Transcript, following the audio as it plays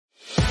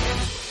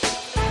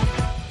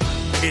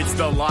It's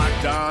the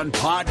Locked On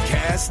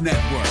Podcast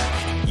Network,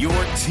 your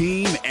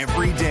team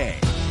every day.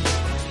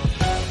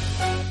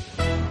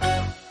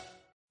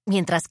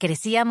 Mientras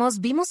crecíamos,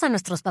 vimos a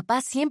nuestros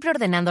papás siempre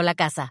ordenando la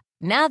casa.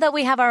 Now that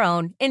we have our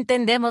own,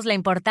 entendemos la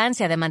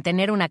importancia de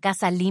mantener una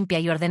casa limpia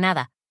y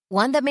ordenada.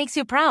 One that makes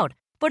you proud.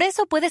 Por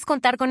eso puedes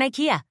contar con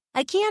IKEA.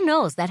 IKEA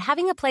knows that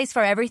having a place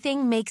for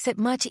everything makes it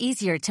much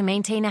easier to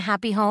maintain a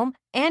happy home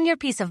and your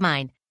peace of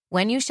mind.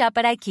 When you shop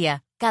at IKEA,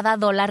 cada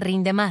dólar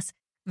rinde más.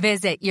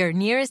 Visit your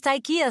nearest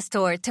IKEA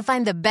store to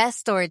find the best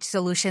storage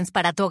solutions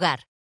para tu hogar.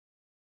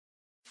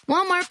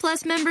 Walmart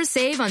Plus members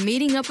save on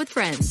meeting up with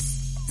friends.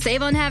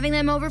 Save on having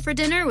them over for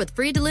dinner with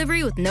free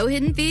delivery with no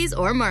hidden fees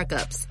or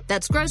markups.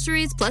 That's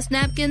groceries, plus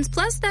napkins,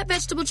 plus that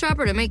vegetable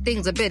chopper to make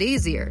things a bit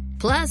easier.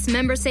 Plus,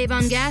 members save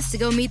on gas to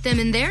go meet them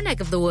in their neck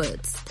of the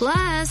woods.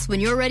 Plus, when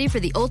you're ready for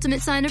the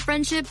ultimate sign of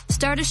friendship,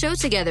 start a show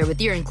together with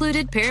your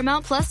included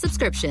Paramount Plus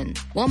subscription.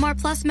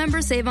 Walmart Plus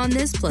members save on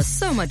this plus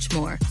so much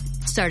more.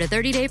 Start a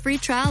 30-day free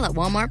trial at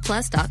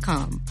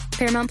walmartplus.com.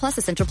 Paramount Plus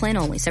Essential Plan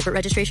only. Separate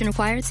registration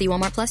required. See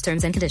Walmart Plus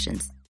terms and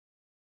conditions.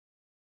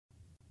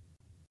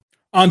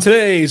 On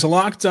today's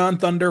Locked On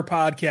Thunder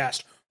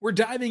podcast, we're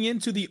diving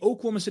into the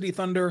Oklahoma City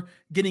Thunder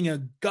getting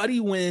a gutty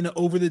win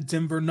over the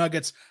Denver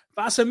Nuggets.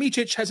 Vasilije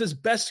Micic has his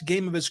best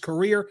game of his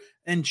career,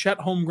 and Chet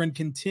Holmgren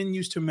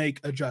continues to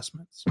make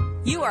adjustments.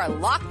 You are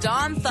Locked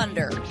On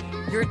Thunder,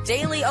 your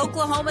daily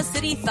Oklahoma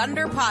City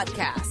Thunder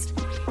podcast.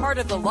 Part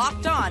of the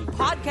Locked On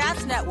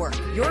Podcast Network,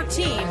 your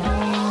team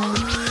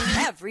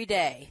every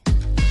day.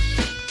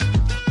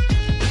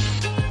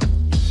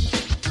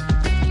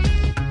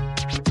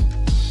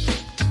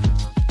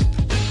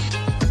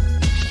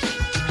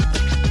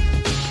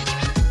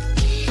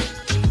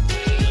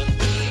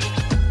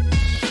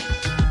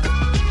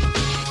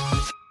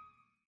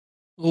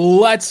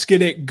 Let's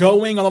get it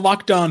going on the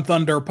Locked On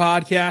Thunder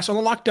podcast, on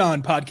the Locked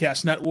On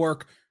Podcast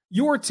Network,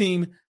 your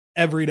team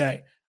every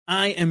day.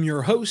 I am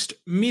your host,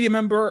 media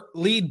member,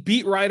 lead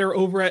beat writer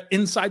over at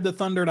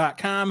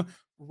InsideTheThunder.com,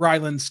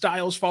 Rylan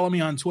Stiles. Follow me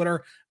on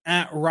Twitter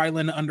at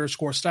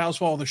Rylan_Stiles.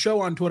 Follow the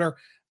show on Twitter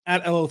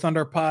at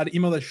LOThunderPod.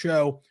 Email the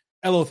show,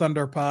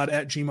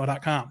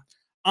 LOThunderPod@gmail.com.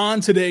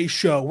 On today's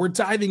show, we're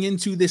diving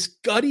into this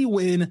gutty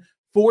win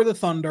for the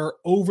Thunder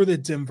over the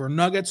Denver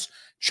Nuggets.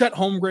 Chet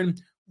Holmgren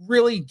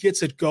really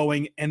gets it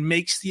going and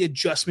makes the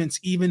adjustments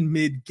even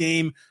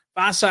mid-game.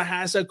 Vasa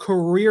has a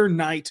career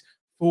night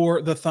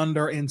for the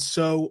Thunder and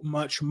so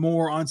much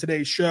more on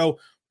today's show,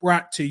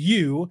 brought to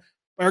you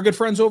by our good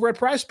friends over at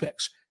Prize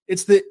Picks.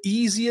 It's the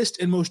easiest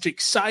and most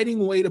exciting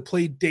way to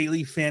play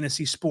daily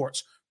fantasy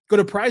sports. Go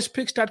to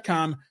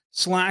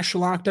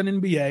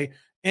prizepicks.com/LockedOnNBA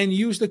and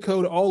use the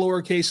code all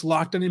lowercase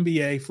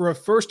LockedOnNBA for a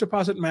first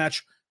deposit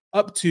match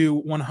up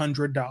to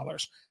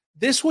 $100.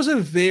 This was a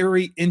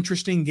very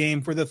interesting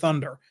game for the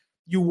Thunder.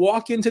 You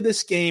walk into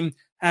this game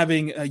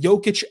having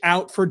Jokic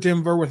out for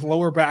Denver with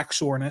lower back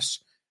soreness.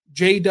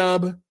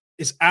 J-Dub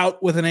is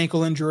out with an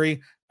ankle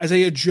injury.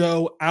 Isaiah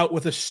Joe out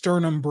with a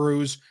sternum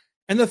bruise.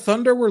 And the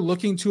Thunder were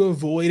looking to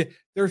avoid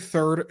their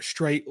third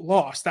straight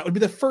loss. That would be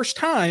the first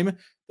time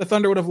the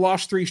Thunder would have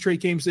lost 3 straight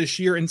games this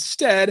year.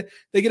 Instead,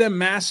 they get a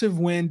massive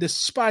win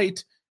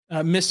despite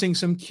missing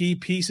some key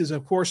pieces.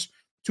 Of course,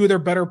 2 of their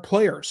better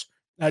players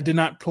did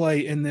not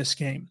play in this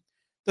game.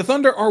 The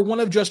Thunder are one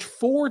of just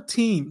 4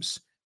 teams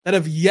that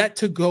have yet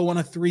to go on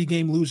a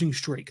 3-game losing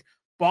streak.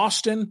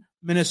 Boston,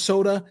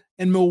 Minnesota,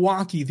 and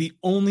Milwaukee, the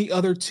only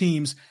other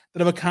teams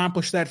that have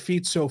accomplished that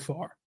feat so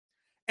far.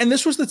 And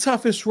this was the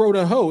toughest road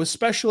to hoe,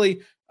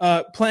 especially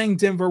playing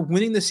Denver,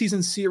 winning the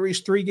season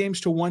series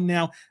 3-1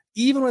 now,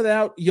 even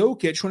without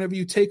Jokic. Whenever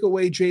you take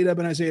away J-Dub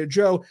and Isaiah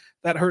Joe,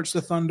 that hurts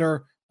the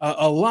Thunder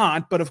a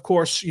lot. But of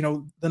course, you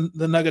know,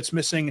 the Nuggets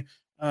missing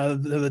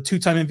the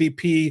 2-time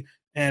MVP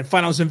and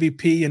finals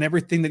MVP and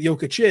everything that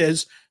Jokic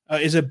is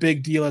a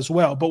big deal as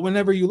well. But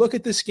whenever you look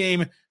at this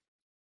game,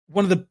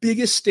 one of the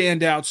biggest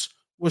standouts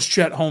was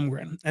Chet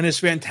Holmgren and his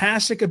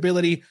fantastic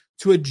ability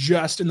to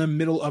adjust in the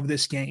middle of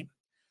this game.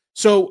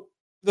 So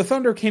the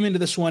Thunder came into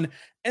this one,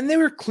 and they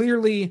were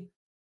clearly, you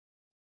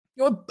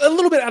know, a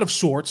little bit out of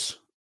sorts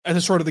at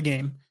the start of the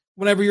game.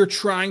 Whenever you're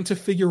trying to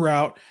figure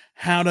out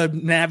how to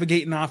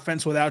navigate an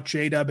offense without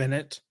J-Dub in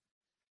it,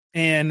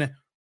 and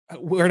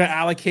where to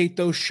allocate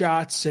those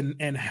shots,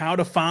 and how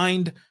to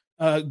find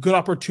good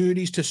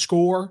opportunities to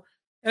score.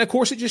 And of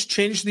course, it just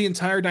changed the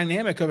entire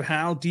dynamic of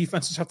how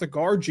defenses have to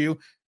guard you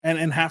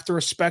and have to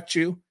respect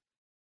you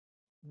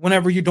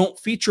whenever you don't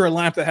feature a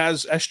lineup that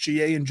has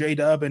SGA and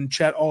J-Dub and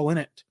Chet all in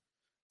it.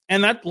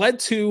 And that led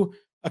to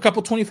a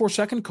couple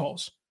 24-second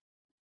calls.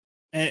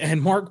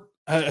 And Mark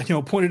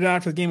pointed out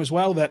after the game as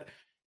well that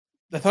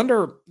the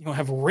Thunder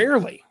have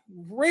rarely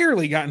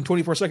gotten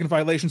 24-second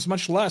violations,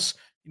 much less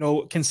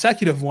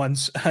consecutive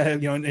ones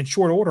in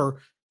short order.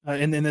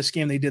 In this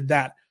game, they did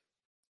that.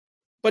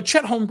 But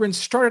Chet Holmgren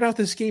started out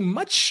this game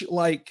much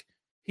like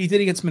he did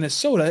against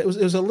Minnesota. It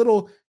was a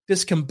little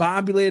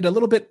discombobulated, a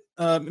little bit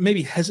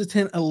maybe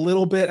hesitant a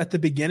little bit at the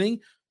beginning,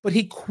 but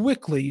he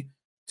quickly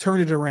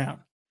turned it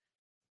around.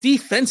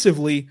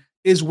 Defensively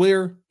is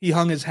where he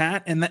hung his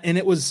hat, and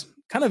it was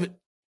kind of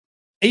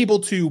able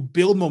to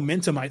build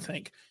momentum, I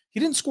think. He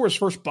didn't score his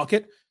first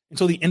bucket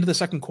until the end of the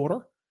second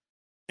quarter,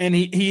 and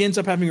he ends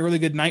up having a really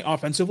good night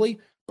offensively.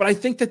 But I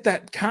think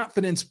that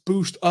confidence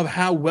boost of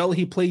how well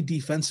he played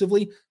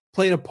defensively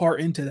played a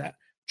part into that.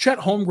 Chet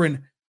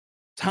Holmgren,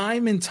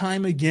 time and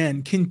time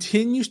again,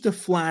 continues to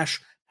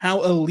flash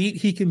how elite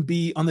he can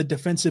be on the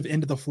defensive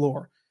end of the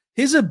floor.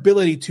 His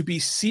ability to be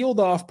sealed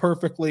off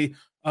perfectly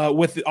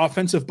with the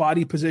offensive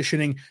body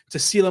positioning to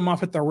seal him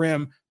off at the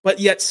rim, but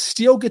yet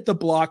still get the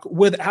block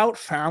without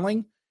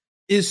fouling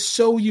is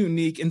so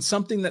unique and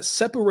something that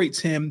separates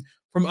him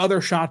from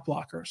other shot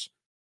blockers.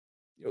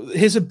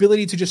 His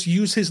ability to just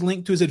use his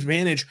length to his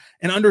advantage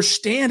and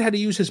understand how to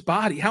use his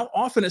body. How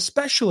often,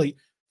 especially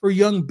for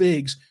young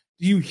bigs,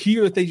 do you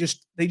hear that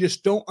they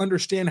just don't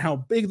understand how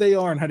big they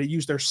are and how to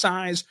use their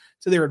size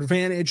to their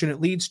advantage, and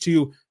it leads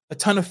to a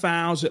ton of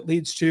fouls. It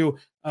leads to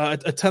a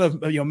ton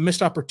of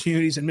missed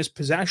opportunities and missed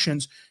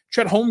possessions.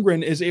 Chet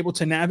Holmgren is able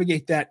to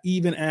navigate that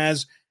even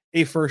as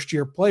a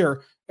first-year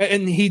player,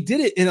 and he did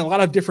it in a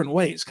lot of different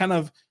ways. Kind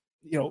of,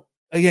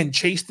 again,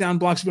 chase down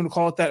blocks, if you want to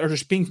call it that, or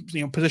just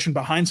being positioned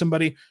behind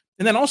somebody.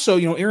 And then also,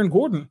 Aaron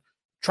Gordon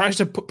tries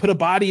to put a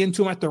body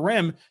into him at the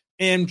rim,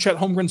 and Chet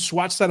Holmgren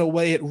swats that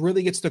away. It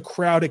really gets the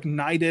crowd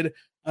ignited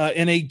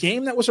in a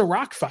game that was a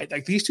rock fight.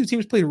 Like, these two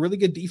teams played really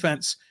good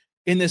defense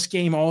in this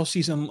game all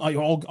season,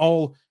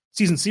 all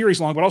season series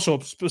long, but also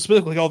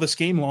specifically all this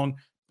game long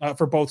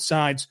for both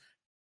sides.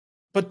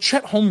 But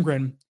Chet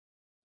Holmgren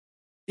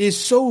is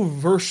so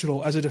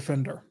versatile as a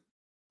defender.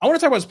 I want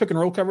to talk about his pick and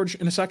roll coverage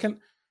in a second,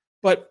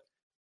 but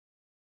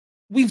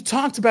we've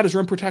talked about his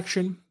rim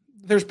protection.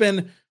 There's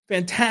been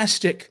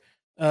fantastic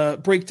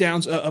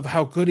breakdowns of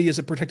how good he is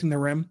at protecting the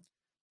rim.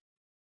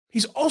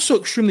 He's also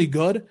extremely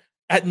good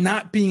at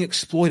not being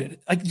exploited.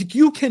 Like,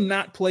 you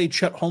cannot play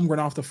Chet Holmgren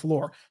off the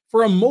floor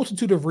for a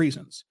multitude of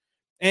reasons.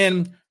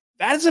 And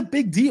that is a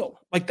big deal.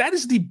 Like, that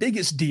is the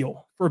biggest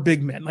deal for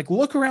big men. Like,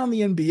 look around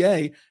the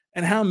NBA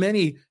and how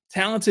many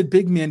talented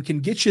big men can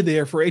get you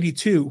there for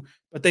 82,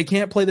 but they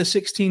can't play the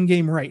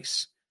 16-game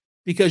race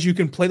because you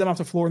can play them off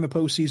the floor in the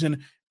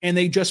postseason and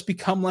they just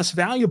become less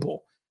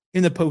valuable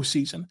in the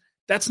postseason.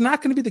 That's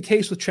not going to be the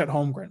case with Chet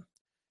Holmgren.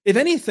 If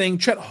anything,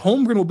 Chet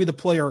Holmgren will be the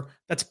player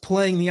that's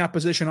playing the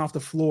opposition off the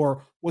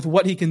floor with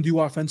what he can do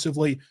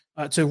offensively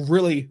to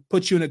really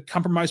put you in a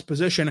compromised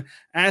position,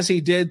 as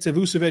he did to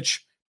Vucevic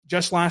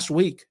just last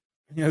week,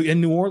 in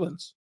New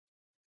Orleans.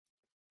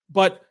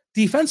 But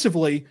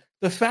defensively,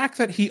 the fact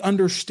that he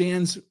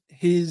understands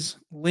his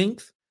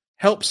length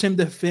helps him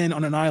defend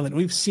on an island.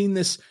 We've seen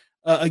this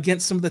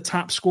against some of the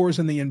top scorers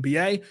in the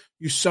NBA.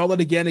 You saw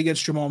that again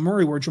against Jamal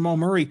Murray, where Jamal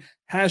Murray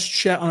has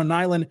Chet on an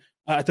island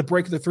at the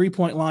break of the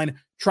three-point line,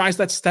 tries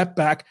that step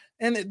back,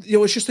 and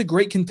it's just a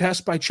great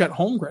contest by Chet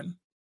Holmgren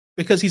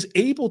because he's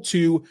able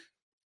to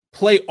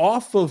play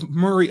off of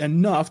Murray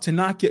enough to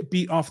not get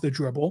beat off the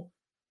dribble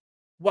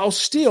while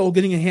still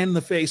getting a hand in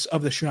the face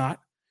of the shot.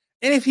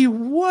 And if he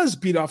was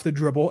beat off the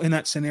dribble in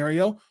that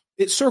scenario,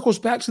 it circles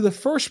back to the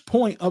first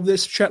point of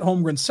this Chet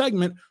Holmgren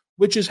segment,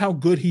 which is how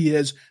good he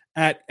is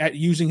at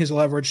using his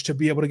leverage to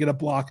be able to get a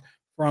block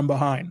from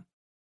behind.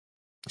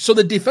 So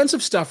the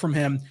defensive stuff from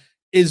him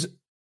is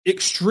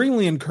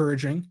extremely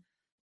encouraging,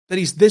 that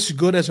he's this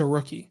good as a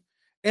rookie.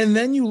 And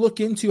then you look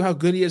into how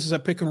good he is as a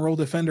pick and roll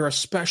defender,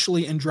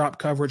 especially in drop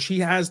coverage. He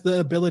has the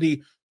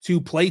ability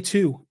to play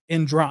two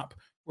in drop,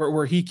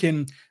 where he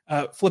can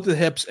flip the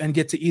hips and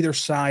get to either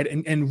side.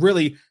 And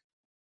really,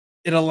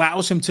 it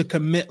allows him to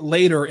commit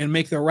later and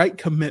make the right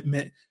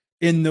commitment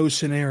in those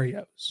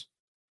scenarios.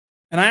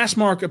 And I asked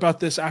Mark about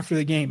this after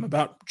the game,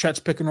 about Chet's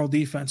pick and roll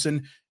defense.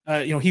 And,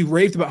 he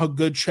raved about how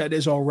good Chet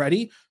is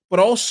already, but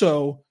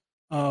also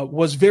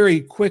was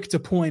very quick to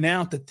point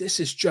out that this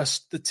is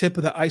just the tip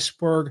of the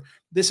iceberg.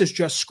 This is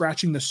just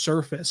scratching the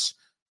surface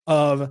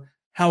of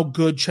how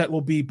good Chet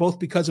will be, both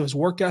because of his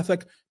work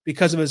ethic,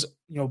 because of his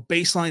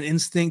baseline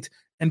instinct,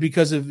 and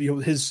because of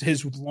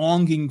his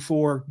longing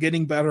for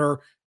getting better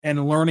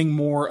and learning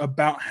more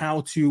about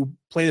how to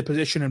play the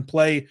position and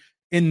play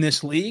in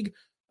this league,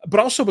 but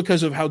also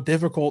because of how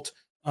difficult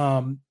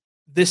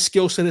this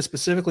skill set is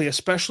specifically,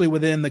 especially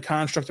within the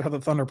construct of how the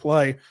Thunder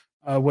play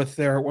with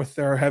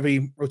their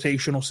heavy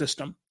rotational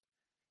system.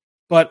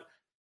 But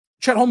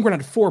Chet Holmgren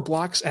had 4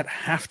 blocks at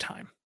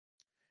halftime.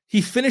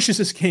 He finishes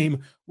this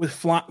game with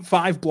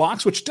 5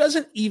 blocks, which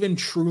doesn't even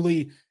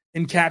truly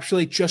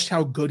encapsulate just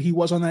how good he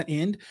was on that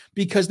end,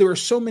 because there are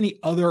so many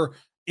other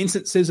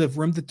instances of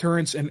rim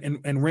deterrence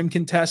and rim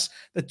contests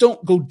that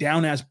don't go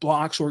down as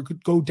blocks or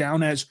could go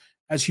down as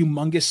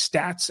humongous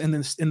stats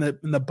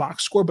in the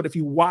box score. But if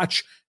you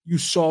watch, you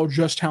saw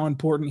just how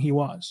important he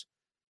was.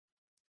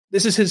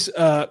 This is his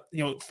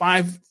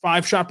 5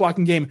 shot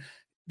blocking game.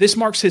 This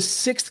marks his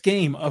 6th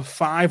game of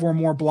 5 or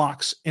more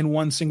blocks in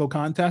one single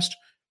contest.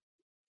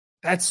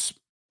 That's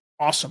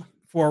awesome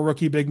for a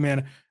rookie big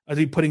man to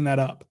be putting that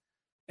up.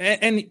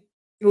 And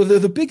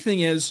the big thing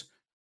is,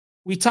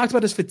 we talked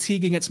about his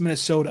fatigue against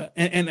Minnesota,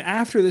 and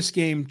after this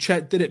game,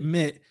 Chet did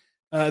admit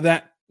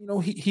that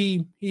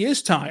he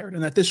is tired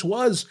and that this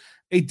was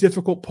a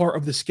difficult part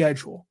of the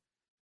schedule.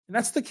 And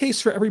that's the case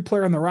for every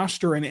player on the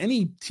roster, and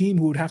any team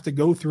who would have to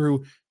go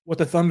through what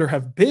the Thunder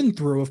have been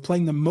through of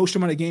playing the most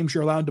amount of games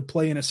you're allowed to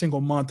play in a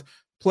single month,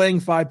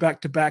 playing 5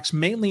 back-to-backs,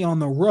 mainly on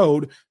the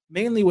road,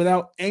 mainly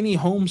without any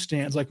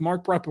homestands. Like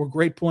Mark brought up a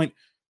great point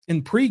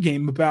in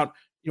pregame about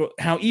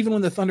how even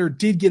when the Thunder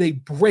did get a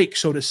break,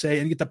 so to say,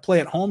 and get to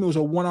play at home, it was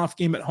a one-off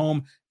game at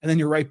home, and then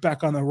you're right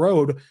back on the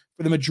road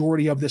for the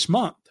majority of this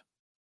month.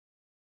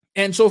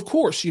 And so, of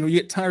course, you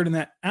get tired in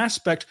that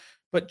aspect,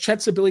 but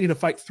Chet's ability to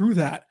fight through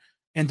that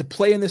and to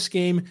play in this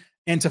game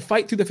and to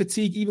fight through the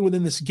fatigue even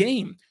within this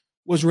game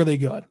was really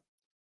good.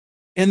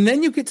 And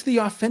then you get to the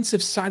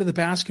offensive side of the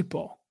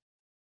basketball,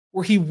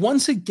 where he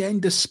once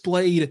again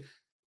displayed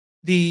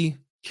the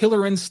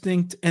killer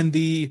instinct and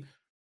the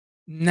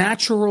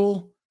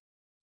natural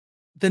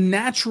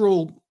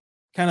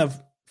kind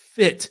of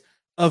fit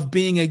of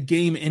being a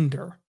game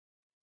ender.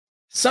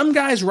 Some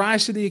guys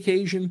rise to the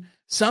occasion.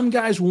 Some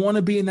guys want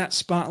to be in that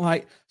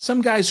spotlight.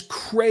 Some guys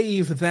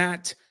crave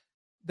that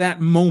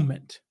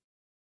moment.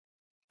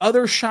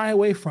 Others shy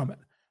away from it.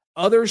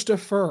 Others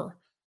defer.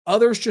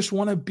 Others just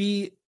want to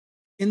be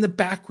in the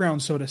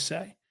background, so to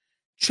say.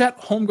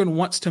 Chet Holmgren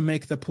wants to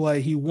make the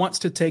play. He wants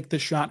to take the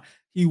shot.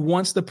 He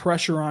wants the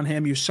pressure on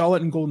him. You saw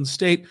it in Golden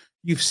State.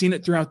 You've seen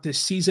it throughout this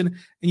season,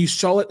 and you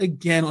saw it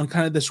again on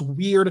kind of this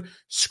weird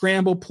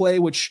scramble play,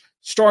 which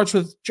starts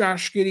with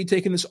Josh Giddey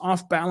taking this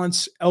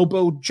off-balance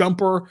elbow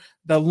jumper.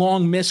 The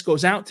long miss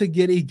goes out to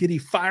Giddey.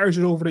 Giddey fires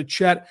it over to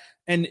Chet,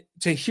 and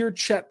to hear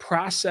Chet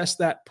process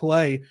that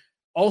play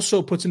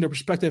also puts into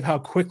perspective how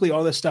quickly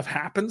all this stuff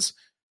happens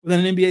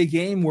within an NBA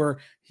game, where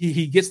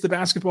he gets the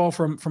basketball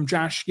from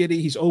Josh Giddey.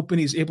 He's open.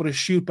 He's able to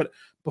shoot. But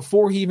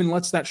before he even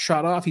lets that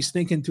shot off, he's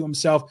thinking to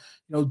himself,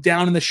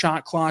 down in the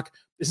shot clock,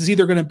 this is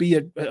either going to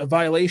be a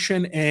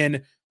violation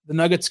and the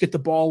Nuggets get the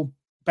ball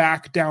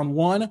back down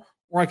 1,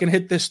 or I can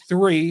hit this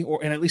 3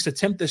 and at least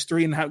attempt this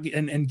 3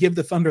 and give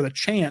the Thunder the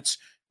chance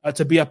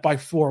to be up by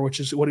 4, which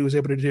is what he was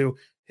able to do,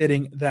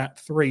 hitting that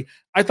 3.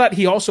 I thought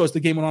he also, as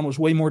the game went on, was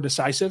way more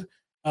decisive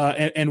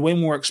and way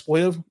more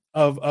exploitive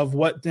of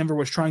what Denver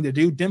was trying to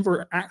do.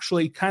 Denver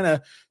actually kind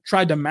of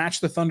tried to match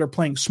the Thunder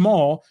playing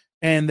small,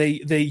 and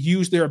they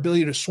used their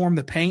ability to swarm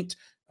the paint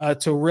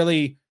to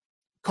really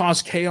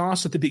cause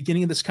chaos at the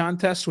beginning of this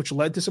contest, which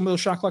led to some of those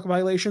shot clock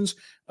violations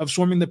of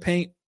swarming the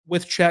paint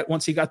with Chet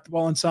once he got the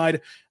ball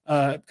inside,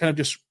 kind of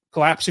just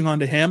collapsing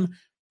onto him.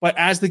 But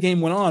as the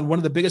game went on, one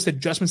of the biggest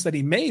adjustments that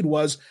he made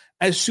was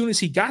as soon as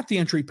he got the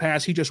entry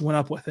pass, he just went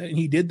up with it. And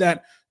he did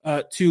that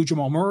to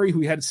Jamal Murray, who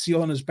he had a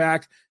seal on his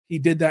back. He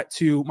did that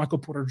to Michael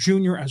Porter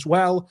Jr. as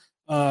well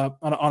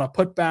on a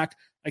putback.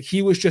 Like,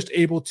 he was just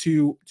able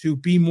to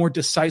be more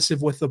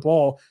decisive with the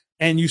ball.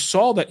 And you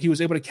saw that he was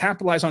able to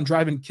capitalize on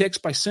driving kicks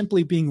by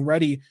simply being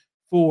ready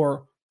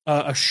for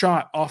a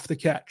shot off the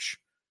catch.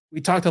 We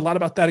talked a lot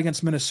about that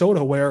against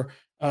Minnesota, where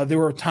there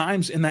were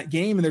times in that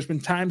game, and there's been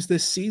times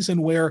this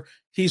season where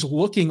he's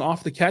looking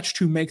off the catch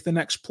to make the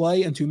next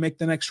play and to make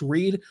the next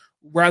read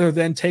rather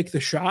than take the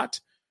shot.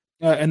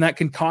 And that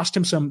can cost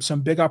him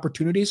some big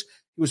opportunities.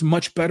 He was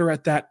much better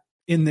at that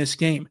in this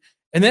game.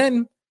 And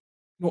then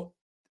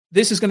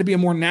this is going to be a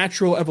more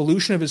natural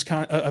evolution of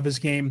his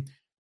game.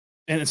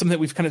 And it's something that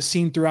we've kind of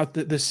seen throughout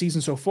this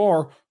season so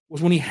far,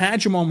 was when he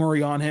had Jamal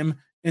Murray on him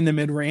in the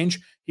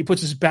mid-range, he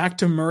puts his back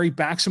to Murray,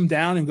 backs him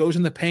down, and goes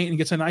in the paint and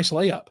gets a nice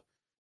layup.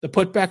 The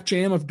putback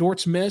jam of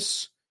Dort's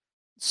miss,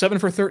 7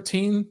 for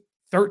 13,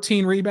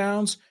 13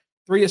 rebounds,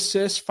 3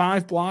 assists,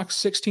 5 blocks,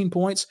 16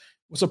 points,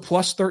 was a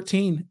plus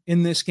 13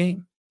 in this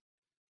game.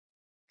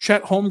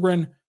 Chet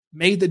Holmgren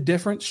made the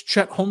difference.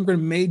 Chet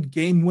Holmgren made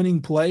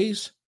game-winning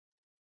plays.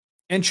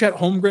 And Chet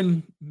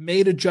Holmgren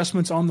made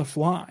adjustments on the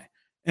fly.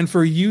 And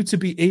for you to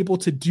be able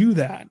to do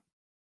that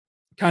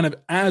kind of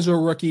as a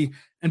rookie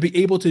and be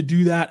able to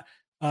do that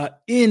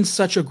in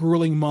such a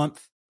grueling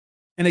month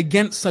and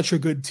against such a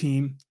good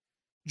team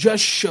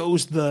just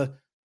shows the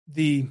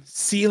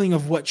ceiling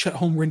of what Chet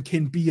Holmgren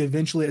can be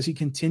eventually as he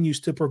continues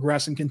to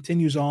progress and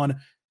continues on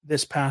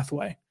this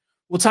pathway.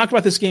 We'll talk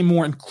about this game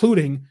more,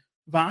 including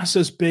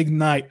Vasa's big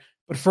night.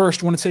 But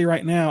first, I want to tell you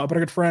right now about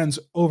our good friends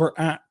over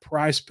at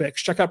Prize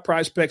Picks. Check out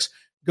Prize Picks.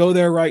 Go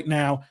there right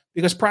now,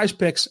 because Prize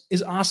Picks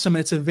is awesome.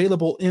 It's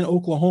available in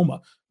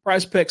Oklahoma.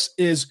 Prize Picks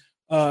is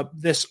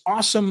this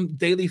awesome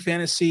daily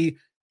fantasy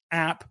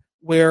app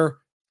where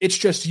it's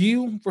just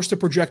you versus the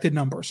projected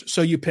numbers.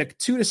 So you pick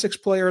 2 to 6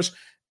 players,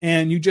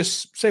 and you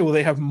just say, well,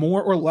 they have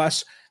more or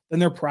less than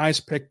their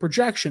Prize Pick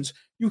projections.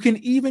 You can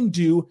even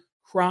do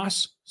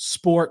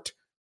cross-sport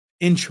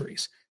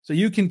entries. So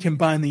you can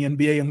combine the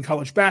NBA and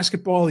college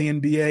basketball, the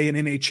NBA and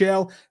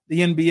NHL, the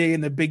NBA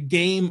and the big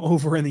game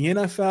over in the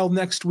NFL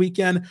next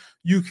weekend.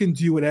 You can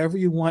do whatever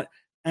you want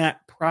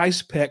at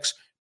Prize Picks.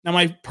 Now,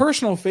 my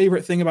personal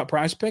favorite thing about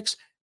Prize Picks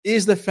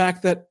is the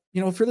fact that,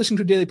 if you're listening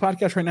to a daily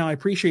podcast right now, I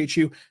appreciate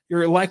you.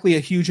 You're likely a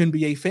huge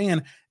NBA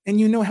fan,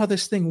 and you know how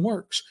this thing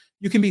works.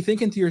 You can be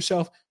thinking to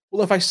yourself,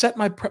 well, if I set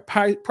my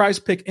Prize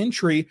Pick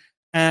entry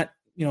at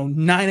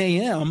 9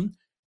 a.m.,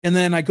 and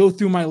then I go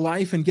through my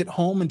life and get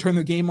home and turn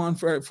the game on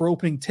for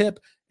opening tip,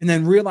 and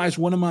then realize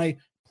one of my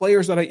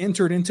players that I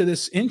entered into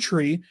this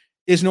entry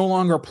is no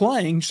longer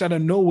playing, just out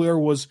of nowhere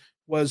was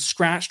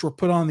scratched or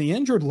put on the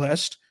injured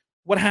list.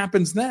 What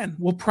happens then?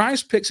 Well,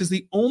 Prize Picks is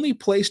the only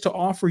place to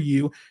offer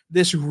you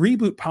this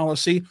reboot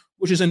policy,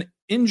 which is an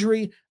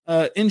injury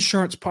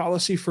insurance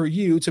policy for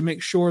you to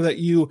make sure that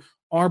you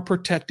are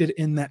protected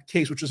in that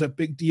case, which is a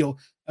big deal,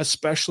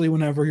 especially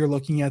whenever you're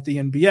looking at the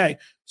NBA.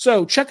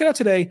 So check it out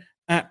today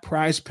at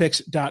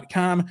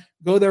prizepicks.com.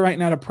 Go there right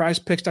now to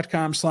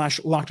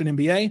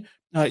prizepicks.com/LockedOnNBA.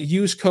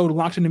 Use code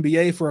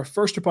LockedOnNBA for a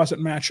first deposit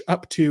match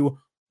up to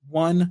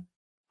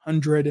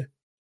 $100.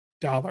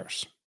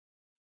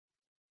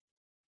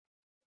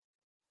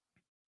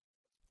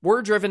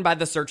 We're driven by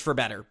the search for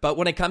better, but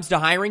when it comes to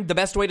hiring, the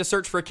best way to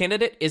search for a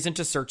candidate isn't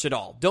to search at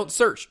all. Don't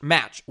search,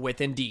 match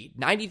with Indeed.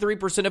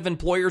 93% of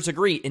employers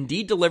agree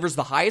Indeed delivers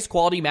the highest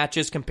quality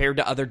matches compared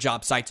to other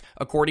job sites,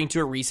 according to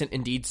a recent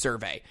Indeed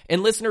survey.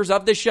 And listeners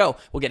of this show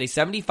will get a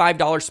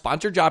 $75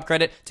 sponsored job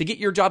credit to get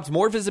your jobs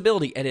more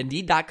visibility at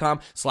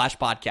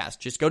Indeed.com/podcast.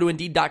 Just go to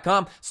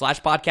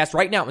Indeed.com/podcast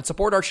right now and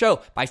support our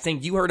show by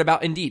saying you heard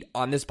about Indeed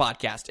on this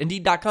podcast.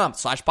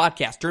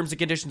 Indeed.com/podcast. Terms and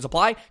conditions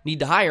apply. Need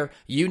to hire?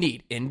 You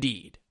need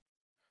Indeed.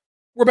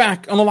 We're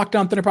back on the Locked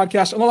On Thunder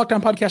podcast, on the Locked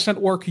On Podcast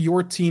Network,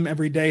 your team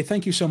every day.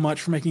 Thank you so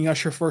much for making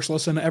us your first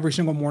listen every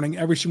single morning,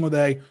 every single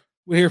day.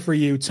 We're here for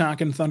you,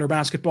 talking Thunder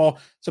basketball.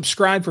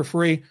 Subscribe for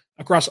free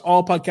across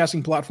all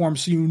podcasting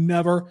platforms so you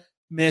never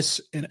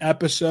miss an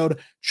episode.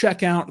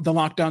 Check out the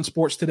Locked On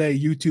Sports Today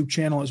YouTube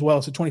channel as well.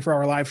 It's a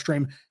 24-hour live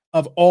stream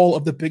of all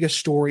of the biggest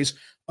stories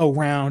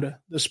around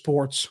the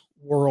sports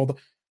world.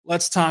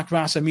 Let's talk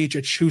Vasilije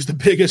Micic, who's the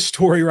biggest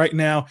story right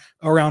now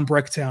around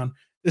Bricktown.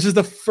 This is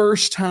the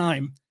first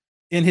time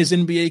in his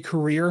NBA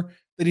career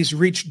that he's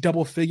reached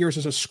double figures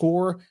as a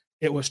scorer.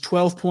 It was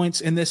 12 points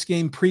in this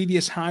game.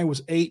 Previous high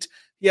was 8.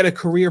 He had a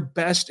career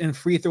best in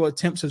free throw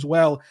attempts as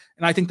well.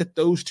 And I think that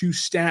those two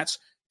stats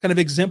kind of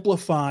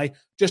exemplify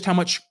just how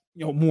much,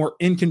 more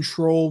in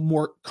control,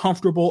 more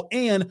comfortable,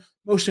 and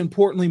most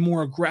importantly,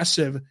 more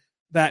aggressive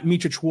that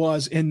Micic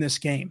was in this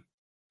game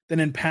than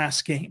in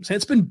past games. And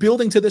it's been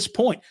building to this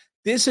point.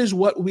 This is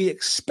what we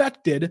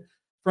expected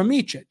from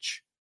Micic.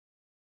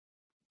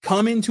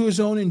 Come into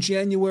his own in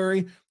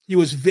January. He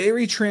was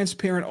very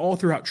transparent all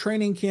throughout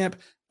training camp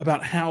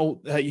about how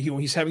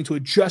he's having to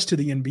adjust to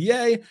the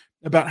NBA,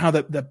 about how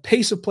the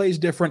pace of play is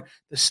different,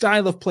 the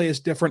style of play is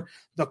different,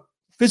 the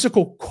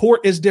physical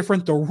court is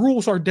different, the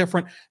rules are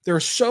different.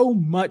 There's so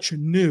much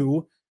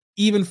new,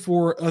 even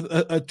for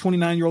a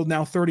 29-year-old,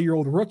 now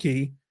 30-year-old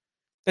rookie,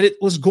 that it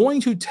was going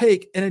to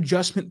take an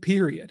adjustment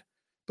period.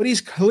 But he's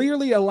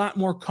clearly a lot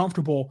more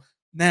comfortable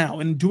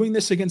now, and doing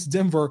this against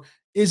Denver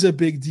is a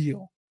big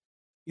deal.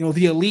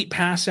 The elite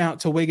pass out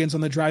to Wiggins on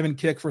the drive and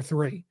kick for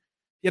 3.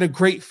 He had a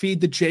great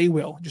feed to J.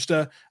 Will, just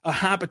a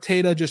hot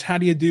potato. Just how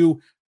do you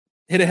do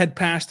hit a head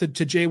pass to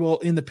J. Will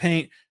in the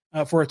paint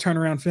for a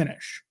turnaround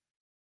finish?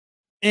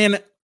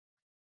 And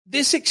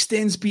this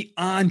extends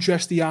beyond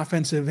just the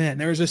offensive end.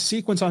 There's a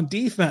sequence on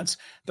defense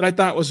that I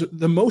thought was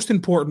the most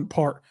important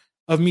part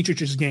of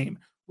Micic's game,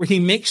 where he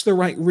makes the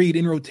right read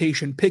in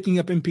rotation, picking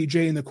up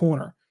MPJ in the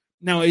corner.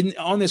 Now,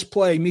 on this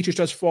play, Micic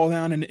does fall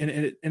down and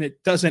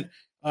it doesn't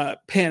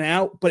pan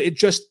out, but it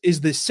just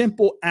is the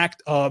simple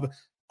act of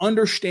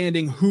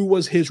understanding who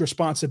was his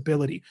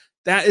responsibility.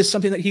 That is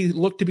something that he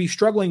looked to be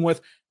struggling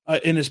with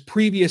in his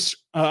previous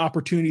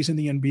opportunities in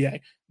the NBA.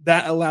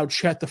 That allowed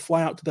Chet to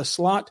fly out to the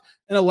slot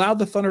and allowed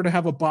the Thunder to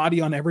have a body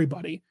on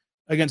everybody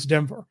against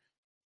Denver.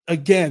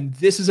 Again,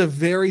 this is a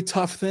very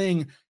tough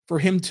thing for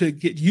him to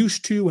get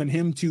used to and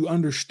him to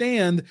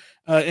understand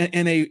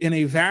in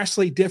a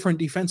vastly different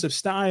defensive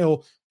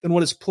style than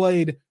what is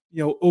played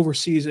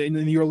overseas in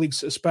the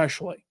EuroLeagues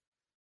especially.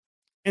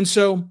 And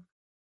so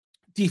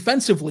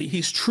defensively,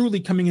 he's truly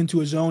coming into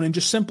his own and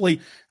just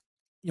simply,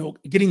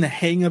 getting the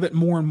hang of it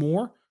more and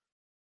more.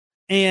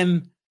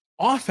 And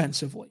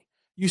offensively,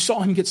 you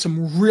saw him get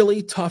some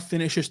really tough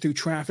finishes through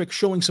traffic,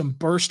 showing some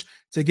burst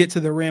to get to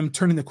the rim,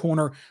 turning the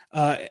corner,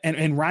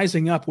 and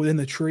rising up within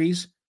the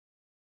trees.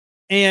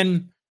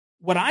 And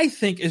what I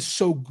think is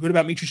so good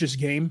about Micic's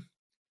game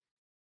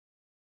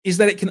is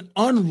that it can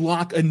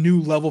unlock a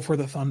new level for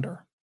the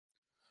Thunder.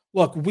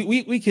 Look,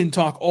 we can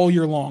talk all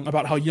year long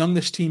about how young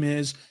this team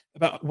is,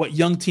 about what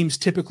young teams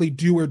typically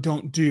do or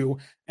don't do.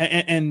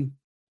 And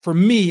for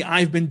me,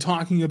 I've been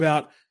talking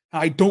about how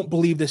I don't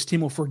believe this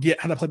team will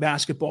forget how to play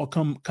basketball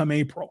come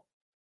April.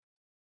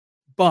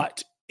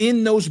 But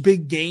in those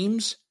big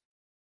games,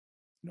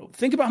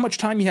 think about how much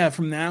time you have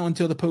from now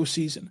until the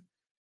postseason.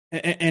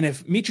 And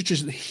if Micic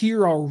is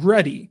here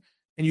already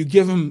and you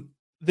give him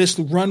this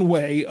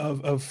runway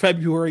of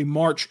February,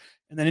 March,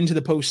 and then into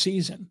the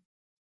postseason,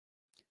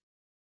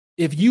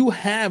 if you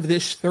have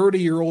this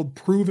 30-year-old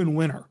proven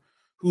winner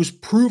who's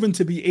proven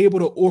to be able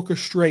to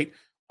orchestrate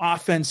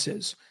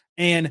offenses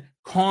and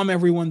calm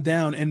everyone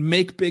down and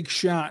make big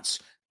shots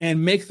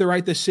and make the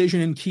right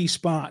decision in key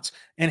spots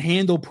and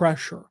handle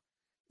pressure,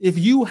 if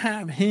you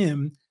have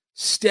him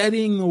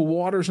steadying the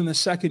waters in the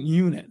second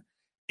unit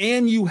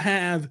and you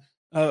have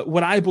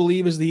what I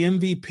believe is the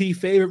MVP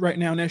favorite right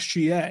now in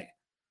SGA,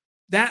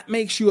 that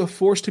makes you a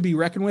force to be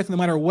reckoned with no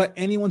matter what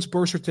anyone's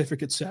birth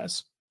certificate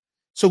says.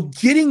 So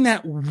getting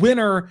that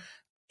winner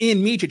in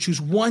Micic,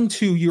 who's won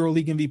 2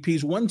 EuroLeague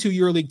MVPs, won 2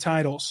 EuroLeague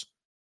titles,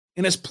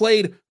 and has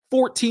played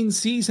 14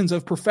 seasons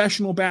of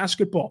professional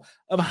basketball,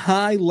 of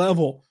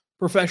high-level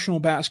professional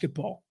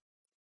basketball.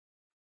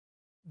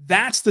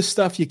 That's the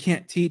stuff you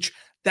can't teach.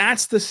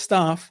 That's the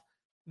stuff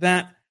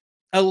that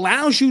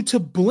allows you to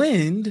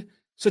blend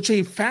such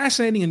a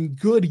fascinating and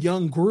good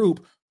young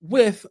group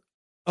with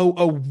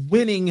a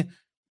winning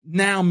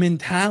now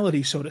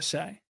mentality, so to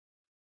say.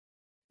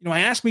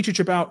 I asked Micic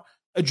about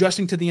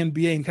adjusting to the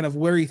NBA and kind of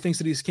where he thinks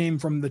that he's came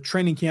from the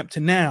training camp to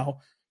now.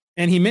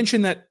 And he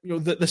mentioned that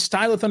the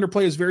style of Thunder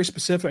play is very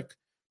specific,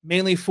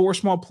 mainly 4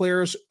 small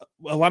players,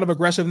 a lot of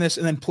aggressiveness,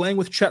 and then playing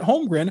with Chet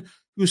Holmgren,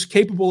 who's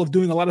capable of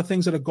doing a lot of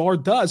things that a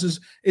guard does,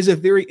 is a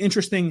very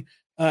interesting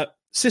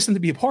system to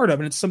be a part of,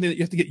 and it's something that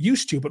you have to get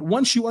used to. But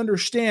once you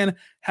understand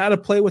how to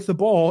play with the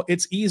ball,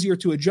 it's easier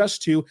to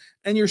adjust to,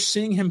 and you're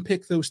seeing him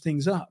pick those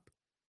things up.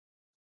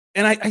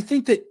 And I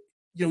think that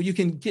you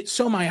can get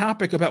so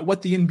myopic about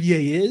what the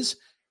NBA is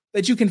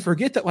that you can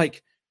forget that,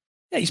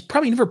 he's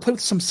probably never played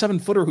with some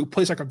 7-footer who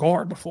plays like a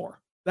guard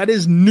before. That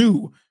is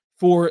new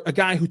for a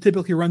guy who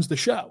typically runs the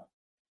show,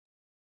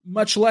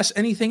 much less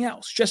anything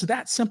else. Just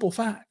that simple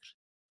fact.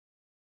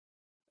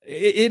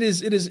 It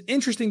is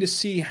interesting to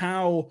see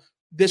how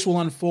this will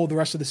unfold the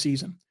rest of the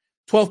season.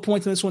 12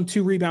 points in this one,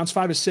 2 rebounds,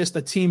 5 assists,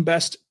 the team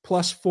best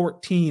plus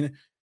 14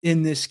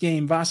 in this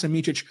game. Vasilije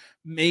Micic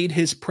made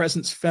his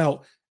presence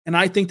felt. And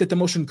I think that the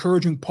most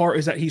encouraging part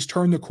is that he's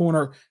turned the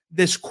corner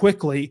this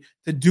quickly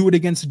to do it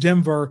against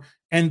Denver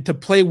and to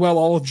play well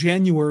all of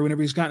January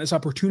whenever he's gotten his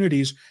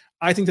opportunities.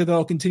 I think that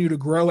that'll continue to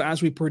grow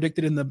as we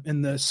predicted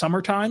in the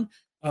summertime,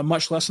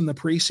 much less in the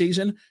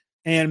preseason.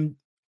 And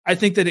I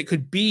think that it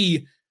could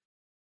be,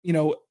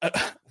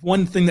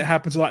 one thing that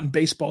happens a lot in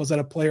baseball is that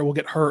a player will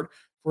get hurt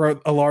for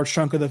a large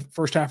chunk of the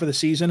first half of the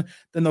season.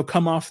 Then they'll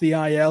come off the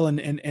IL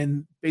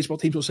and baseball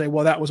teams will say,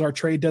 well, that was our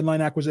trade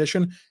deadline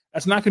acquisition.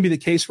 That's not going to be the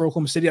case for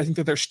Oklahoma City. I think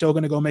that they're still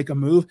going to go make a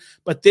move,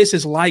 but this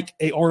is like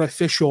a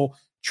artificial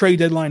trade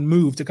deadline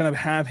move to kind of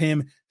have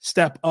him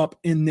step up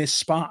in this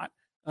spot.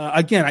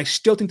 Again, I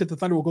still think that the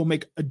Thunder will go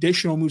make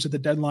additional moves at the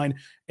deadline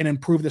and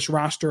improve this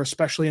roster,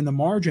 especially in the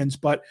margins.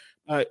 But,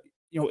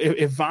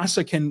 if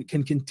Vasa can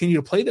continue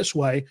to play this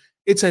way,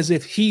 it's as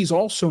if he's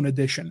also an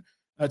addition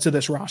to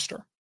this roster.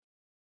 I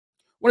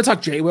want to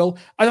talk J-Will.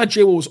 I thought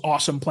J-Will was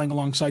awesome playing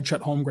alongside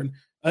Chet Holmgren.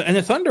 And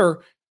the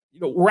Thunder,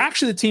 were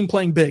actually the team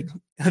playing big.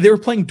 They were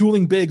playing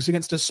dueling bigs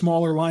against a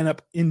smaller lineup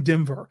in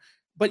Denver.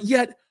 But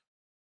yet,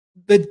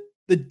 the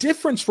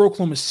difference for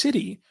Oklahoma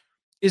City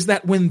is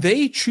that when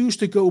they choose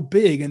to go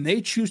big and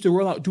they choose to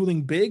roll out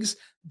dueling bigs,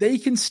 they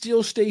can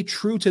still stay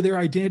true to their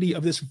identity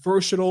of this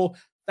versatile,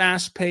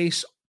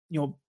 fast-paced,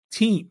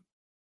 team.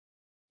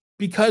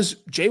 Because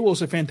J-Will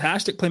is a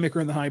fantastic playmaker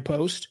in the high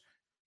post,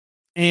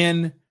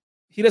 and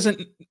he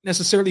doesn't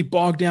necessarily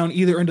bog down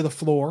either end of the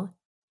floor.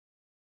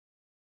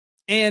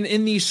 And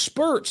in these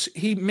spurts,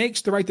 he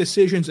makes the right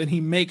decisions and he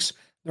makes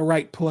the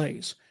right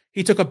plays.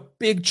 He took a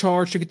big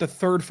charge to get the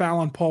 3rd foul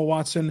on Paul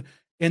Watson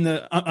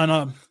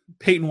on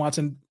Peyton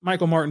Watson.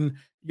 Michael Martin,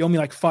 you owe me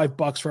like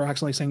 $5 for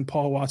accidentally saying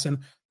Paul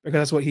Watson, because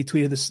that's what he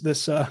tweeted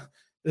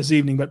this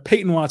evening. But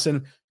Peyton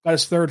Watson got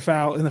his 3rd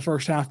foul in the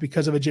first half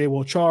because of a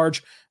J-Will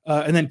charge.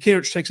 And then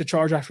Kittredge takes a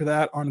charge after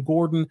that on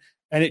Gordon,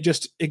 and it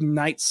just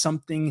ignites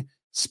something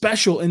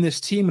special in this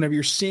team whenever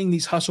you're seeing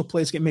these hustle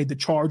plays get made, the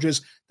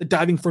charges, the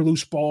diving for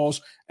loose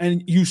balls,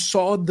 and you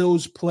saw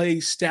those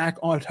plays stack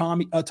on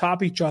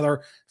atop each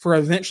other for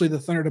eventually the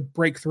Thunder to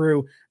break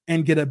through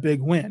and get a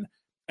big win.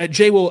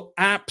 J-Will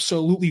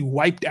absolutely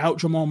wiped out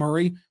Jamal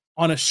Murray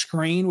on a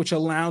screen, which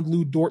allowed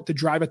Lou Dort to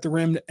drive at the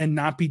rim and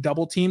not be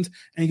double-teamed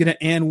and get an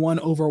and one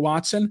over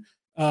Watson.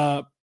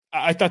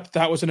 I thought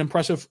that was an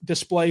impressive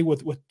display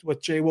with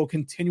J-Will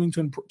continuing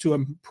to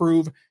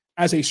improve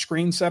as a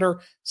screen setter,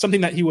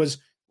 something that he was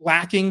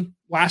lacking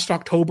last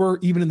October,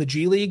 even in the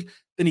G League.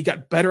 Then he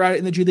got better at it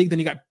in the G League. Then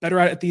he got better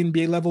at it at the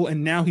NBA level.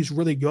 And now he's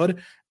really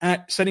good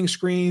at setting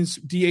screens,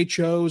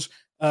 DHOs,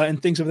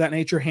 and things of that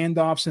nature,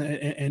 handoffs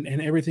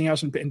and everything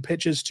else, and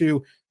pitches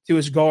to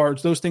his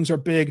guards. Those things are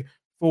big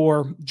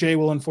for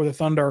J-Will and for the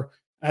Thunder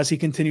as he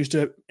continues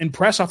to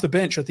impress off the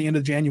bench at the end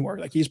of January.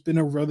 Like, he's been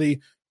a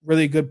really,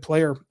 really good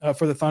player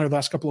for the Thunder the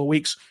last couple of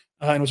weeks.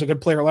 And was a good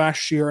player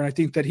last year. And I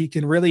think that he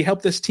can really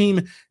help this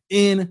team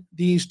in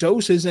these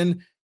doses,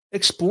 and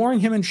exploring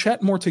him and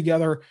Chet more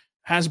together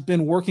has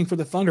been working for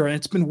the Thunder. And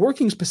it's been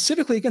working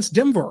specifically against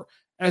Denver,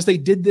 as they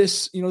did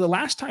this, the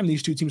last time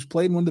these two teams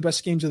played in one of the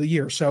best games of the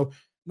year. So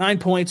 9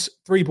 points,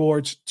 3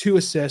 boards, 2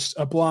 assists,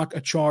 a block,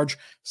 a charge,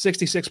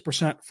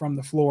 66% from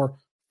the floor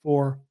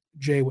for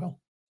J-Will.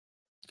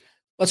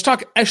 Let's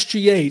talk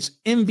SGA's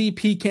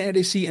MVP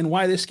candidacy and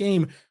why this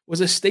game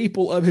was a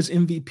staple of his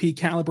MVP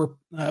caliber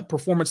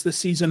performance this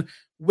season.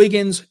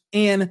 Wiggins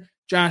and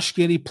Josh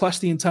Giddey, plus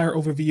the entire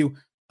overview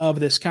of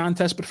this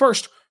contest. But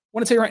first, I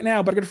want to tell you right now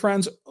about our good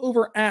friends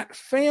over at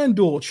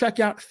FanDuel. Check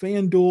out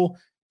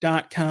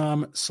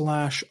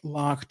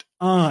FanDuel.com/locked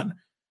on.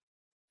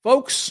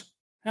 Folks,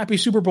 Happy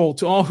Super Bowl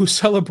to all who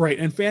celebrate.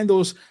 And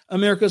FanDuel's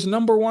America's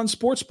 #1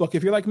 sportsbook.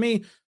 If you're like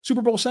me,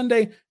 Super Bowl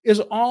Sunday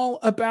is all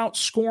about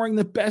scoring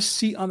the best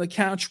seat on the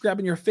couch,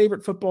 grabbing your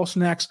favorite football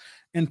snacks,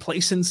 and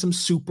placing some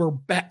super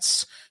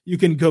bets. You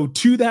can go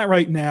to that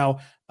right now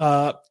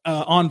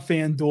on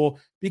FanDuel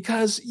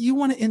because you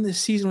want to end the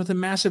season with a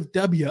massive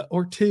W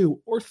or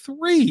 2 or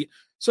 3.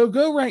 So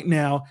go right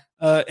now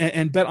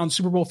and bet on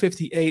Super Bowl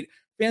 58.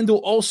 FanDuel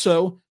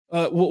also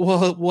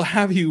will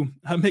have you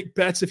make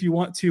bets if you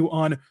want to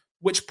on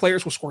which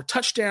players will score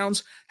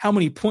touchdowns, how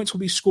many points will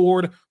be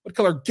scored, what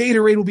color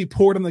Gatorade will be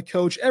poured on the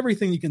coach,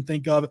 everything you can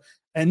think of.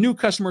 And new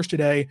customers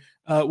today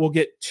will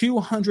get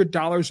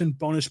 $200 in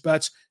bonus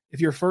bets if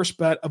your first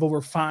bet of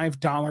over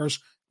 $5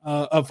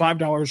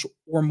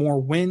 or more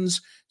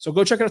wins. So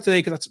go check it out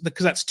today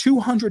because that's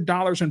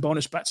 $200 in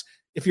bonus bets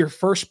if your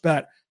first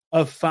bet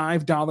of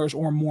 $5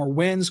 or more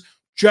wins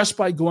just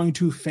by going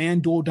to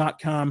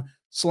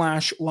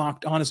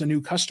FanDuel.com/lockedon as a new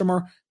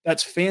customer.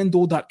 That's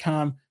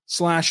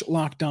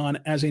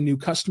FanDuel.com/lockedon as a new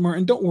customer.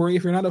 And don't worry,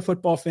 if you're not a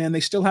football fan, they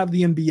still have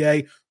the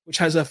NBA, which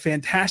has a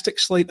fantastic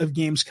slate of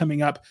games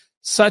coming up,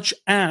 such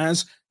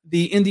as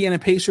the Indiana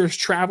Pacers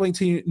traveling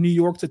to New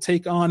York to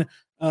take on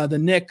the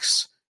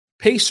Knicks.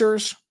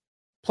 Pacers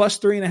plus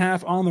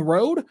 3.5 on the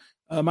road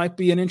might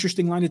be an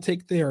interesting line to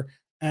take there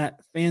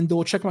at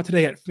FanDuel. Check them out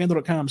today at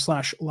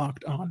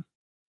FanDuel.com/lockedon.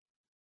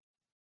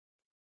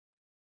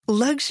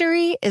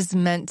 Luxury is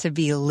meant to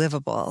be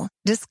livable.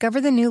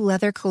 Discover the new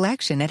leather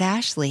collection at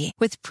Ashley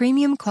with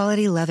premium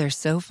quality leather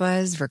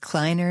sofas,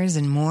 recliners,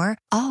 and more,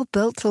 all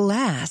built to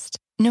last.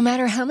 No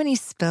matter how many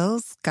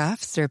spills,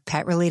 scuffs, or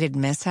pet-related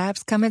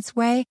mishaps come its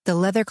way, the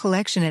leather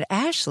collection at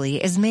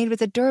Ashley is made with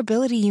the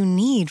durability you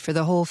need for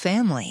the whole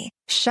family.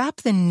 Shop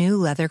the new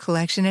leather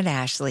collection at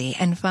Ashley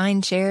and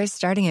find chairs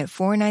starting at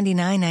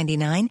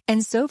 $499.99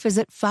 and sofas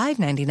at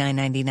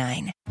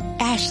 $599.99.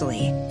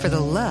 Ashley, for the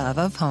love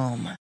of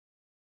home.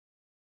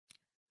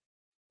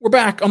 We're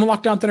back on the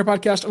Locked On Thunder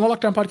podcast, on the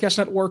Locked On Podcast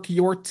Network,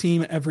 your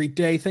team every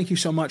day. Thank you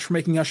so much for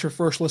making us your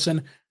first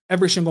listen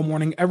every single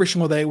morning, every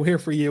single day. We're here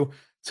for you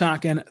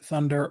talking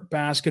Thunder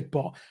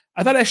basketball.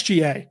 I thought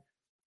SGA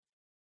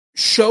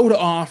showed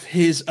off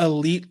his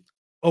elite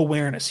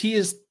awareness. He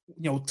is,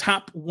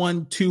 top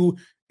 1-2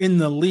 in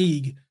the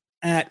league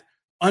at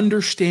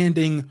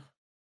understanding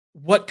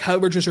what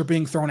coverages are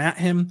being thrown at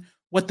him,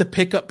 what the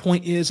pickup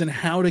point is, and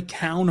how to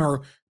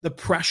counter the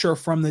pressure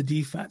from the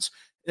defense.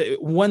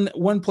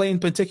 One play in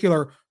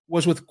particular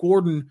was with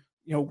Gordon,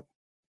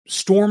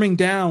 storming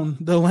down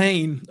the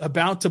lane,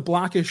 about to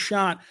block his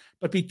shot,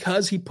 but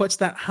because he puts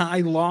that high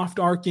loft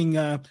arcing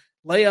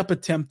layup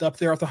attempt up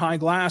there off the high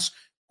glass,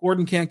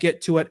 Gordon can't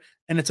get to it,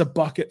 and it's a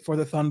bucket for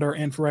the Thunder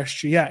and for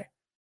SGA.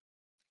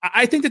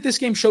 I think that this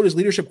game showed his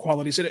leadership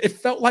qualities.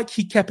 It felt like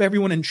he kept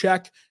everyone in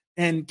check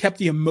and kept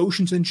the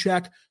emotions in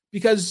check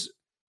because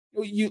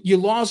you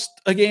lost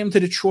a game to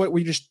Detroit where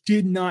you just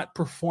did not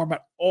perform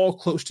at all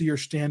close to your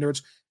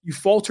standards. You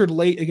faltered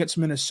late against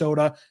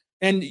Minnesota,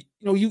 and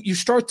you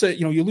start to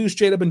you lose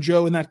J-Dub and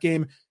Joe in that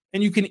game,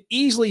 and you can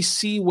easily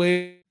see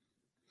where.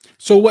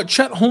 So what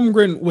Chet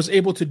Holmgren was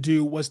able to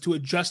do was to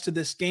adjust to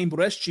this game, but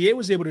what SGA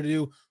was able to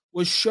do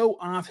was show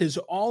off his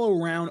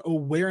all-around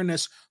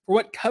awareness for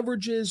what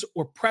coverages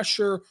or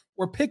pressure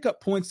or pickup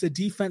points the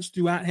defense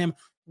threw at him.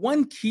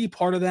 One key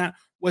part of that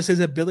was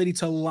his ability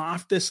to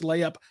loft this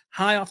layup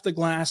high off the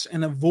glass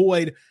and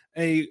avoid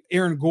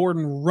Aaron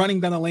Gordon running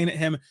down the lane at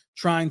him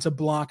trying to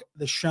block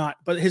the shot.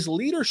 But his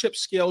leadership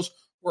skills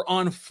were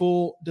on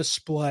full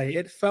display.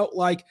 It felt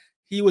like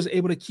he was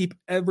able to keep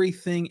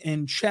everything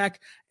in check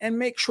and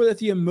make sure that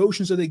the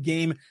emotions of the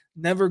game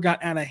never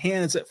got out of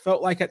hand, as it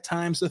felt like at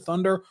times the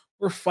Thunder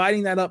were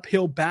fighting that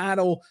uphill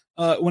battle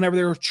whenever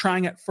they were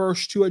trying at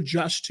first to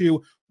adjust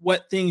to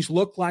what things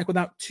look like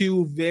without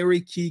two very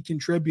key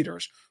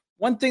contributors.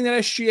 One thing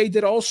that SGA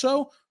did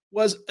also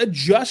was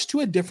adjust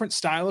to a different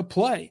style of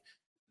play.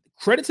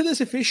 Credit to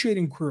this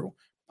officiating crew.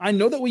 I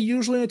know that we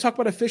usually talk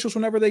about officials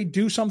whenever they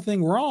do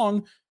something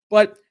wrong,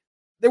 but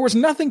there was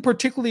nothing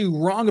particularly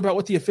wrong about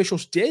what the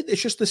officials did.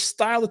 It's just the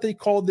style that they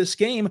called this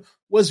game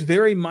was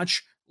very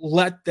much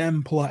let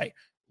them play.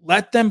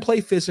 Let them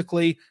play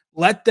physically.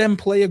 Let them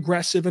play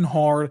aggressive and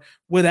hard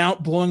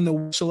without blowing the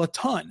whistle a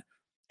ton.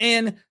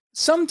 And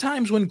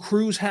sometimes when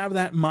crews have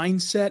that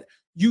mindset,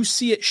 you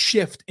see it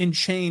shift and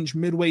change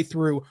midway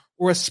through,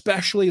 or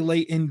especially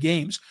late in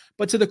games.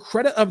 But to the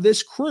credit of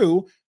this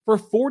crew, for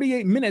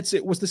 48 minutes,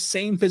 it was the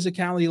same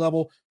physicality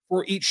level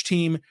for each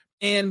team.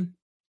 And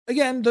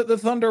again, the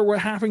Thunder were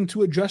having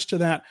to adjust to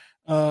that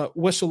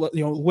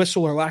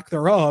whistle or lack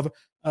thereof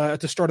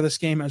at the start of this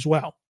game as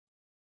well.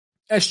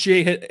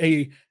 SGA hit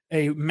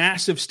a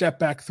massive step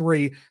back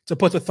three to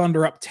put the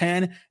Thunder up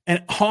 10.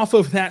 And off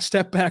of that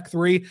step back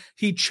three,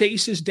 he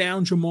chases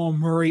down Jamal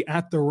Murray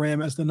at the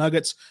rim as the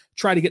Nuggets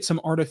try to get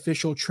some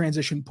artificial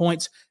transition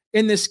points.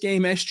 In this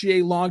game,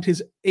 SGA logged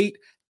his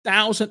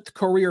 8,000th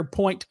career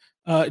point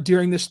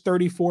during this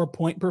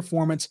 34-point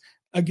performance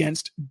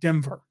against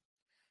Denver.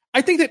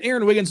 I think that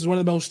Aaron Wiggins is one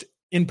of the most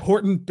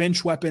important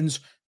bench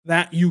weapons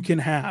that you can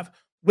have.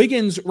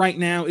 Wiggins right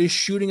now is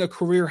shooting a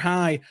career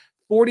high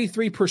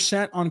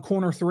 43% on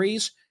corner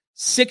threes,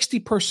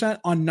 60%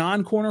 on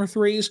non-corner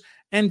threes,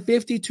 and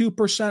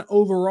 52%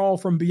 overall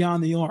from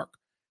beyond the arc.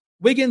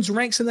 Wiggins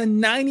ranks in the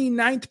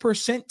 99th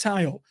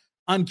percentile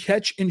on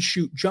catch and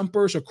shoot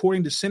jumpers,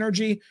 according to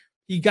Synergy.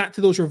 He got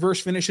to those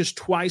reverse finishes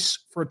twice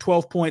for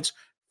 12 points,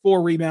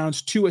 4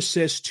 rebounds, 2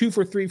 assists, 2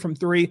 for 3 from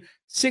 3,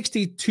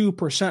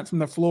 62% from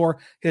the floor.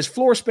 His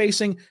floor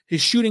spacing,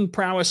 his shooting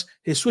prowess,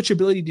 his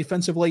switchability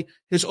defensively,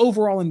 his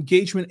overall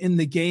engagement in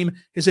the game,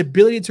 his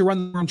ability to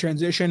run in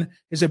transition,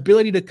 his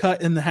ability to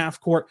cut in the half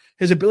court,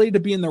 his ability to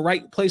be in the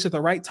right place at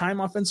the right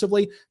time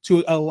offensively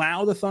to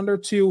allow the Thunder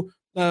to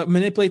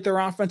manipulate their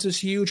offense is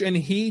huge, and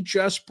he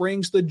just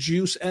brings the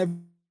juice every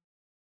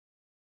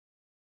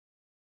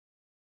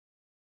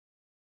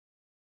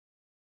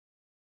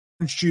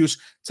juice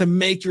to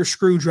make your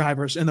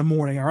screwdrivers in the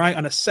morning, all right?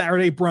 On a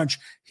Saturday brunch,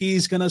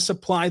 he's going to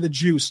supply the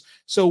juice.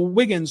 So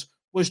Wiggins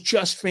was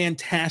just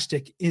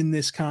fantastic in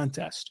this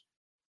contest.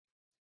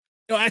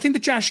 I think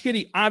that Josh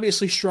Giddey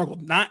obviously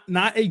struggled. Not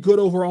a good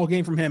overall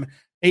game from him.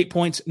 8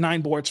 points,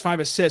 9 boards, 5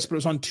 assists, but it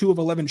was on 2 of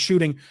 11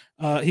 shooting.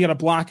 He got a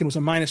block and was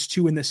a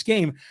 -2 in this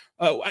game.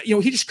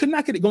 He just could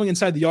not get it going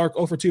inside the arc.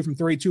 0 for 2 from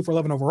 3, 2 for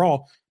 11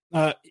 overall.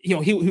 He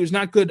was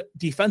not good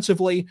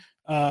defensively.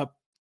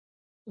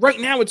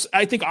 Right now, it's,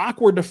 I think,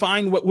 awkward to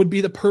find what would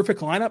be the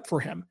perfect lineup for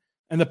him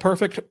and the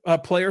perfect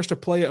players to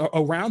play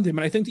around him.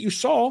 And I think that you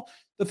saw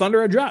the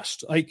Thunder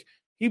adjust. Like,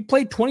 he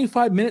played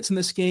 25 minutes in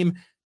this game,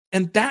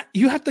 and that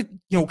you have to,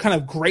 kind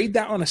of grade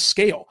that on a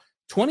scale.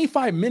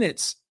 25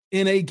 minutes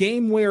in a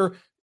game where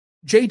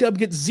J-Dub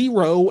gets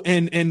 0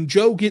 and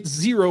Joe gets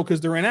 0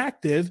 because they're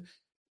inactive.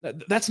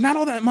 That's not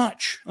all that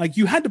much. Like,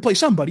 you had to play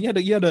somebody. You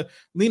had to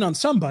lean on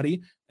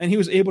somebody, and he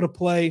was able to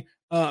play.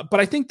 But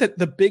I think that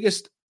the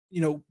biggest,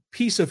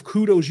 piece of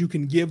kudos you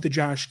can give to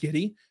Josh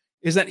Giddey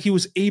is that he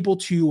was able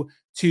to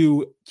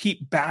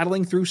keep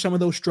battling through some of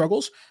those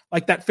struggles,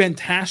 like that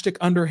fantastic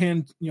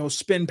underhand,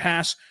 spin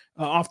pass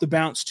off the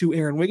bounce to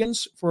Aaron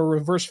Wiggins for a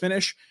reverse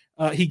finish.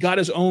 He got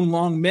his own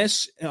long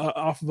miss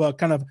off of a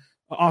kind of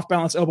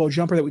off-balance elbow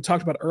jumper that we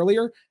talked about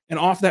earlier, and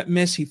off that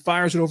miss, he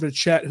fires it over to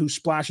Chet, who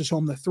splashes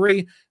home the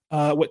 3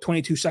 with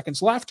 22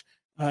 seconds left,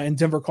 and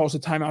Denver calls the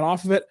timeout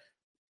off of it.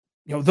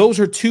 Those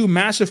are 2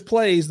 massive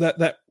plays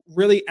that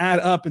really add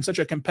up in such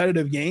a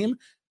competitive game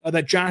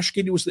that Josh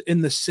Giddey was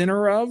in the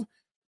center of.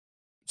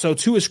 So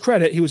to his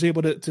credit, he was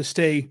able to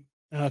stay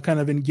kind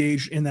of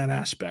engaged in that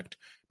aspect.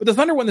 But the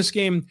Thunder won this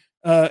game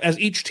as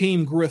each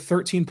team grew a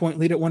 13-point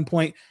lead at one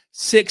point,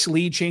 6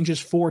 lead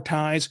changes, 4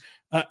 ties.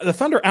 The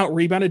Thunder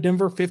out-rebounded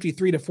Denver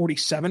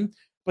 53-47,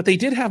 but they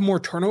did have more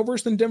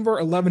turnovers than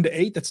Denver,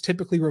 11-8. That's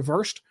typically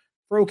reversed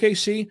for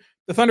OKC.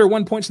 The Thunder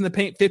won points in the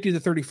paint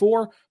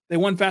 50-34. They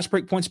won fast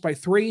break points by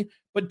 3,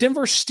 but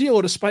Denver still,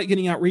 despite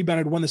getting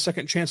out-rebounded, won the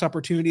second chance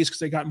opportunities because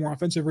they got more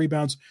offensive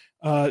rebounds,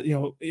 and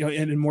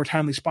in more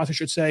timely spots, I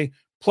should say.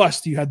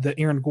 Plus, you had the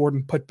Aaron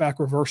Gordon putback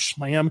reverse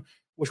slam,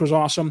 which was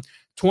awesome.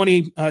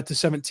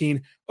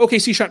 20-17.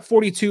 OKC shot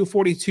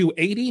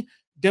 42-80.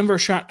 Denver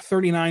shot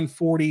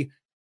 39-40,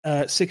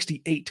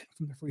 68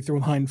 from the free throw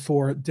line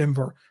for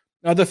Denver.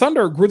 The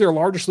Thunder grew their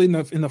largest lead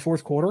in the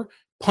fourth quarter,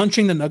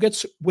 punching the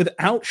Nuggets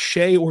without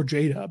Shea or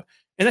J-Dub.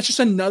 And that's just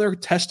another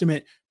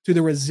testament to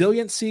the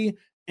resiliency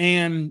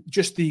and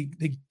just the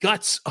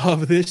guts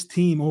of this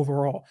team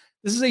overall.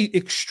 This is a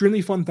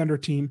extremely fun Thunder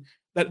team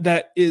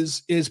that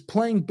is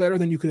playing better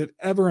than you could have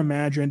ever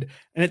imagined.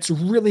 And it's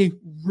really,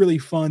 really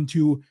fun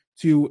to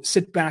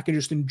sit back and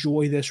just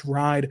enjoy this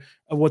ride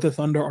of what the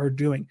Thunder are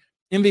doing.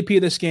 MVP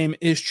of this game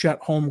is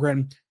Chet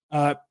Holmgren.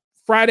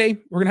 Friday,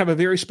 we're going to have a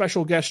very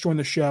special guest join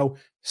the show.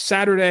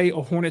 Saturday,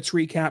 a Hornets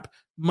recap.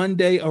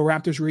 Monday, a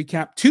Raptors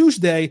recap.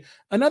 Tuesday,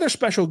 another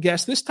special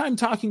guest, this time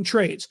talking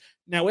trades.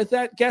 Now, with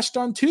that guest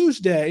on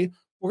Tuesday,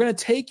 we're going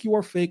to take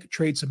your fake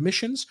trade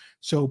submissions.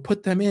 So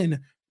put them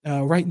in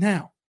right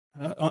now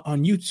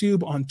on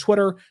YouTube, on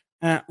Twitter,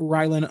 at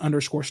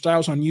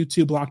Rylan_Styles, on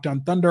YouTube, Locked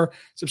On Thunder.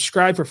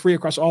 Subscribe for free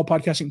across all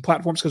podcasting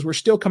platforms because we're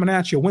still coming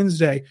at you.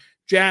 Wednesday,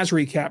 Jazz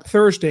recap.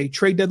 Thursday,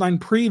 trade deadline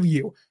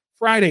preview.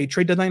 Friday,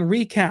 trade deadline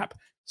recap.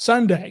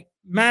 Sunday,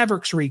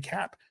 Mavericks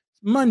recap.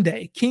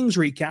 Monday, Kings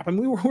recap. And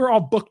we're all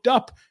booked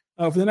up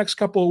for the next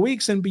couple of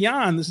weeks and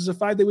beyond. This is a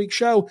 5-day-week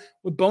show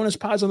with bonus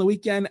pods on the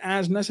weekend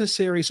as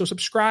necessary. So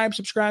subscribe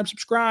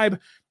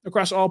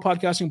across all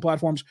podcasting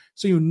platforms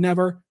so you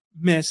never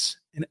miss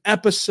an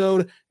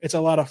episode. It's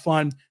a lot of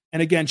fun.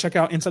 And again, check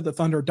out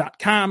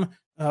InsideTheThunder.com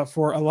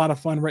for a lot of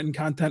fun written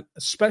content,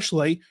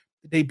 especially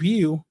the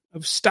debut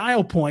of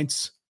Style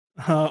Points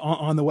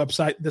on the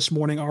website this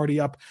morning, already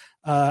up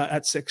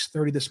at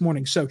 6:30 this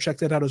morning. So check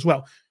that out as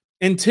well.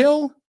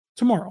 Until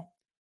tomorrow,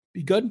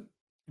 be good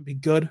and be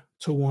good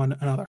to one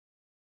another.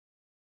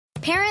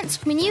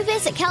 Parents, when you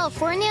visit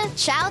California,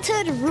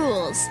 childhood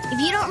rules. If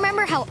you don't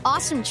remember how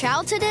awesome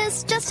childhood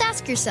is, just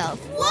ask yourself,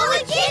 what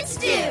would kids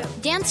do?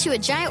 Dance to a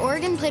giant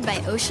organ played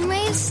by ocean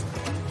waves?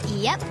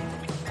 Yep.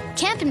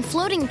 Camp in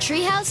floating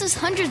tree houses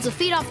hundreds of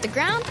feet off the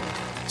ground?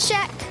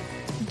 Check.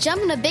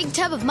 Jump in a big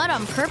tub of mud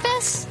on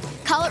purpose?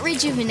 Call it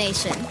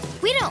rejuvenation.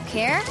 We don't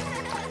care.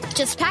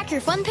 Just pack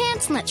your fun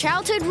pants and let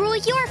childhood rule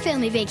your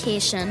family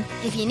vacation.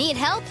 If you need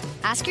help,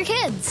 ask your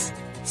kids.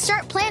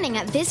 Start planning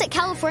at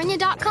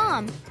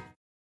visitcalifornia.com.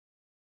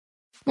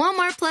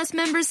 Walmart Plus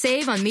members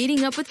save on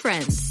meeting up with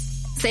friends.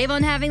 Save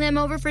on having them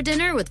over for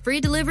dinner with free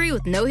delivery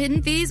with no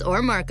hidden fees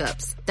or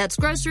markups. That's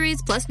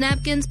groceries plus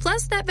napkins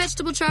plus that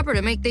vegetable chopper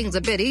to make things a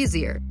bit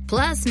easier.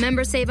 Plus,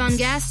 members save on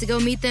gas to go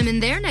meet them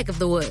in their neck of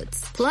the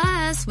woods.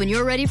 Plus, when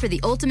you're ready for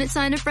the ultimate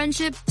sign of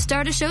friendship,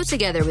 start a show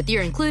together with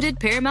your included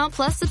Paramount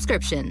Plus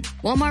subscription.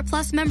 Walmart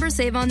Plus members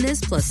save on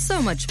this plus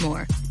so much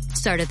more.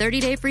 Start a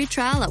 30-day free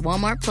trial at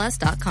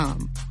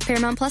walmartplus.com.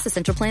 Paramount Plus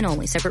Essential Plan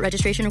only. Separate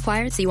registration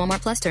required. See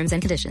Walmart Plus terms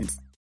and conditions.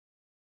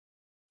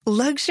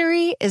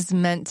 Luxury is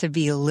meant to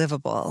be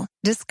livable.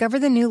 Discover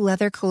the new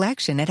leather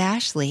collection at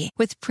Ashley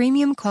with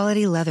premium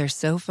quality leather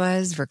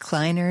sofas,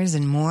 recliners,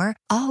 and more,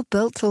 all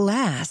built to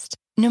last.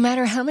 No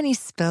matter how many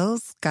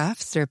spills,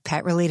 scuffs, or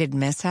pet-related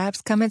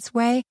mishaps come its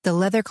way, the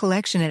leather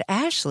collection at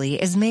Ashley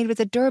is made with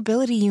the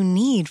durability you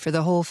need for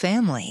the whole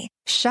family.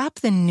 Shop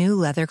the new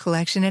leather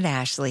collection at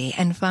Ashley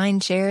and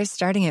find chairs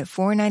starting at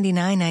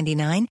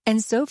 $499.99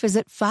 and sofas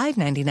at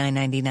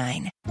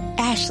 $599.99.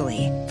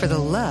 Ashley, for the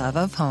love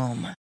of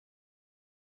home.